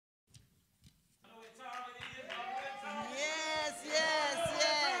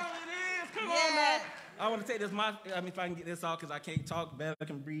want to say this. If I can get this off, because I can't talk better, I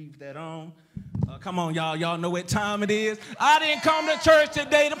can breathe that on. Come on, y'all. Y'all know what time it is. I didn't come to church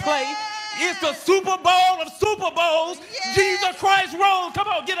today to play. It's the Super Bowl of Super Bowls. Yes. Jesus Christ rose. Come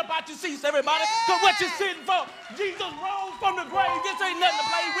on, get up out your seats, everybody. Because what you're sitting for, Jesus rose from the grave. This ain't nothing to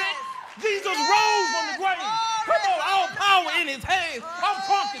play with. Jesus rose from the grave. Come on, all power in his hands. I'm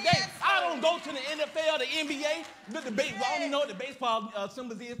crunk today. I don't go to the NFL, the NBA, I don't even know what the baseball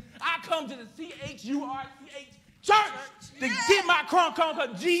symbols is. I come to the CHURCH church to get my crunk on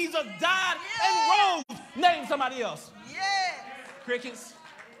because Jesus died and rose. Name somebody else. Crickets.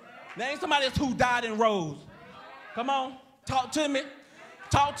 Name somebody else who died and rose. Come on, talk to me.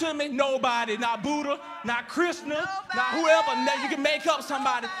 Talk to me. Nobody, not Buddha, not Krishna, not whoever. You can make up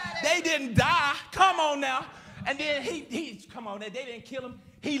somebody. They didn't die. Come on now. And then come on, they didn't kill him.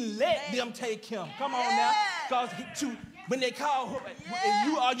 He let them take him. Come on now. Because when they called,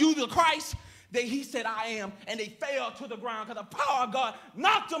 are you the Christ? He said, I am. And they fell to the ground because the power of God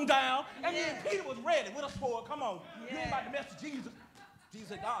knocked them down. And then Peter was ready with a sword. Come on. You ain't about to mess with Jesus. Jesus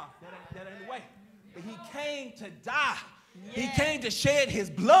said, nah, that ain't the way. But he came to die. He came to shed his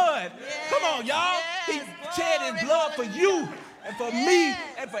blood. Come on, y'all. He shed his blood for you and for me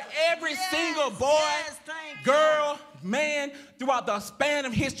and for every single boy, girl, man, throughout the span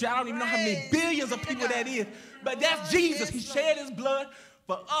of history. I don't even know how many billions of people that is. But that's Jesus. He shed his blood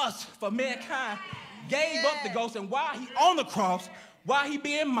for us, for mankind. Gave up the ghost. And while he on the cross, while he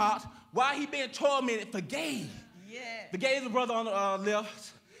being mocked, while he being tormented, forgave. Forgave the brother on the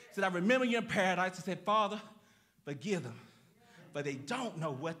left. Said, I remember you in paradise. I said, Father, forgive them, but they don't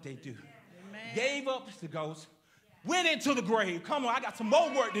know what they do. Amen. Gave up the ghost, went into the grave. Come on, I got some more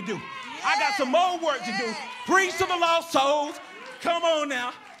work to do. I got some more work to do. Preach to the lost souls. Come on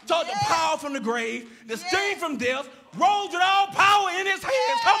now. Took the power from the grave, the sting from death, rose with all power in his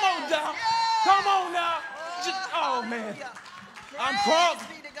hands. Come on now. Come on now. Oh, man. I'm crunk.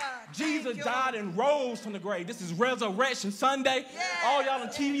 Jesus died and rose from the grave. This is Resurrection Sunday. All y'all in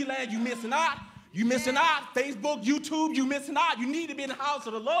TV land, you missing out. You missing out. Facebook, YouTube, you missing out. You need to be in the house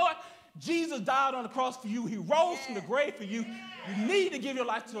of the Lord. Jesus died on the cross for you. He rose from the grave for you. You need to give your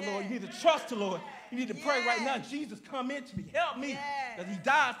life to the Lord. You need to trust the Lord. You need to pray right now. Jesus, come into me. Help me. Because he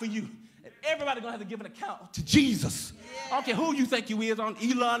died for you. And everybody going to have to give an account to Jesus. I don't care who you think you is, on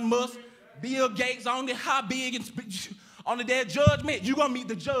Elon Musk, Bill Gates, on how big, and on the day of judgment, you're going to meet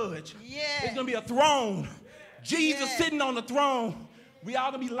the judge. It's going to be a throne. Jesus sitting on the throne. We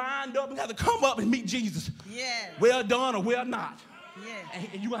all going to be lined up and have to come up and meet Jesus. Well done or well not. And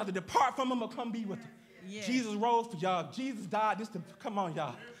you're going to have to depart from him or come be with him. Jesus rose for y'all. Jesus died. Come on,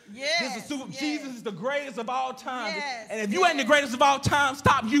 y'all. Jesus is the greatest of all time. And if you ain't the greatest of all time,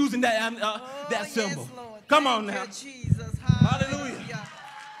 stop using that symbol. Come on now. Jesus. Hallelujah.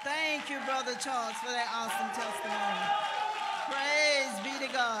 Thank you, Brother Charles, for that awesome testimony. Praise be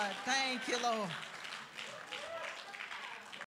to God. Thank you, Lord.